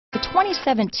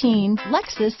2017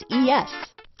 Lexus ES.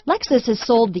 Lexus has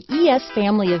sold the ES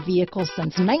family of vehicles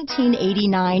since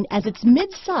 1989 as its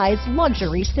mid-size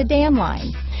luxury sedan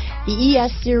line. The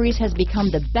ES series has become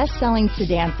the best-selling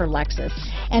sedan for Lexus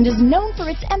and is known for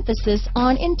its emphasis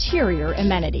on interior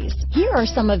amenities. Here are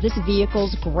some of this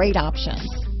vehicle's great options: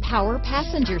 power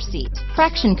passenger seat,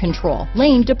 traction control,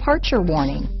 lane departure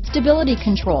warning, stability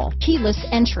control, keyless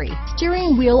entry,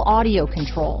 steering wheel audio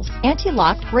controls,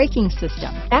 anti-lock braking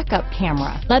system, backup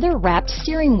camera, leather-wrapped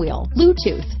steering wheel,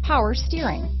 Bluetooth, power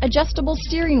steering, adjustable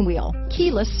steering wheel,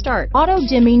 keyless start,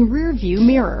 auto-dimming rear view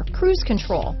mirror, cruise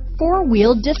control,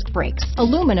 four-wheel disc brakes,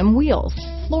 aluminum wheels,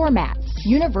 floor mats,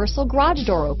 universal garage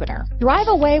door opener. Drive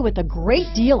away with a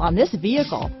great deal on this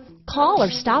vehicle. Call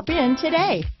or stop in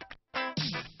today.